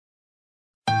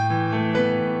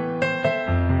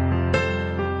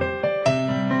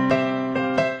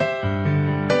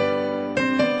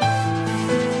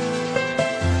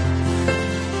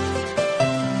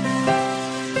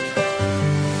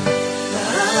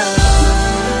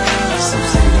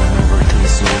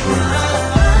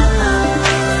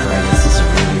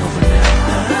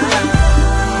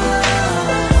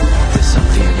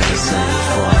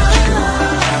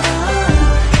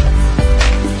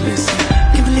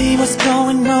what's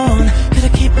going on? Could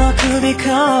I keep my cool be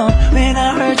calm when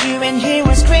I heard you and he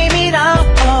was screaming out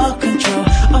all control?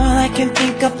 All I can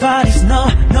think about is no,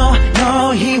 no,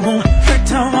 no, he won't hurt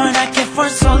someone I kept for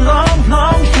so long,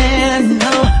 long. And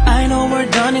no, I know we're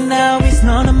done and now it's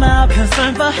none of my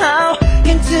concern. But how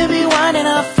can to be winding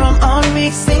up from all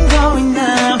mixing going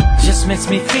now? Just makes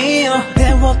me feel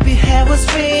that what we had was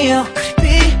real. Could it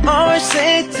be more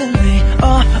safe to me?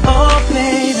 Oh, oh,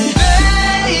 baby,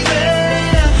 baby,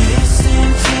 listen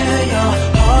to your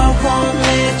heart, won't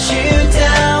let you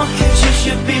down. 'Cause you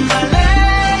should be my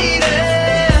lady.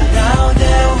 Now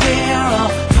that we're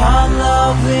all from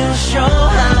love, we'll show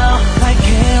how like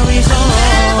carries on.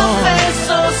 Never felt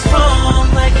so strong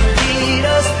like you need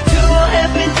us. To our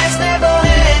happiness never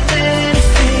ended. If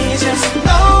we just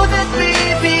know that we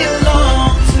belong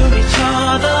to each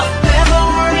other, never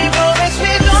worry about where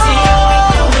we go. See you in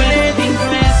your wedding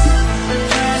dress.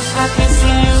 I can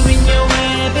see you in your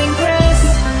wedding dress.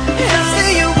 And I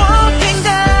see you walking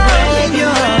down in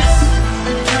your dress.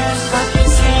 I can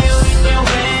see you in your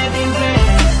wedding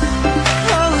dress.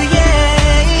 Oh yeah.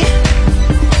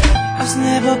 I was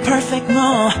never perfect, no,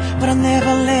 but I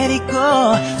never let it go.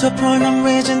 To a point I'm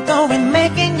reaching though and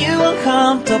making you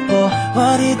uncomfortable.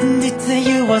 What it did to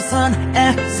you was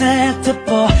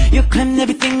unacceptable. You claimed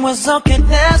everything was okay,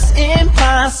 that's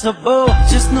impossible.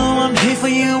 Just know I'm here for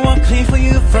you, I'm clean for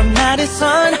you from night to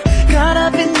sun. Caught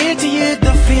up in near to you,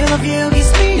 the feel of you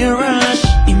gives me a rush.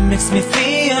 It makes me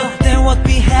feel that what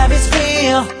we have is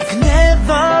real. It can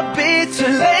never be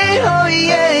too late, oh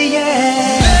yeah,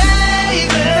 yeah.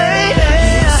 Baby,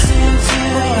 listen to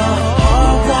your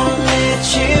heart, won't let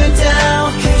you down.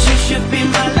 'Cause you should be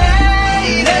my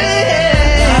lady.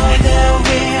 Now that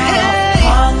we're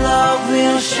all love,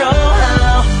 we'll show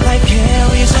how like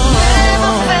carries on.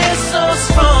 Never felt so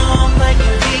strong like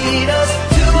you need us.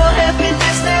 To our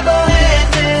happiness never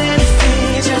ended. If we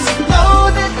just know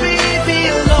that we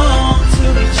belong to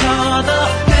each other,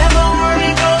 never worry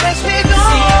about where we go.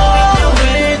 See you in your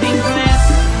wedding dress.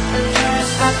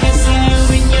 I can see you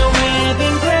in your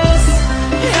wedding dress.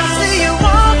 And I see you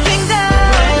walking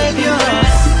down in your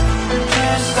dress.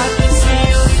 I can see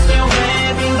you in your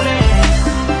wedding dress.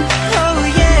 Oh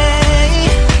yeah.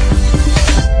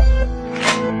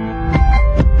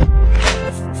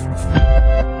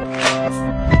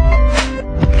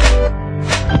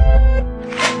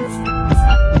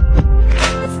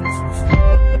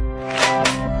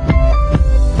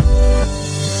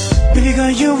 Baby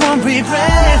girl, you won't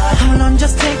regret. Hold on,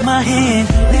 just take my hand.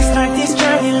 Let's start this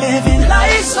journey, living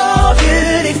life so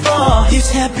beautiful. This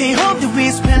happy hope that we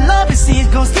spend love and see it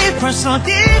goes deeper, so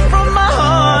deep from my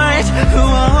heart. Oh,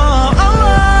 oh, oh.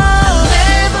 I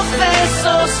never felt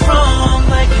so strong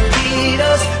like you need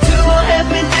us.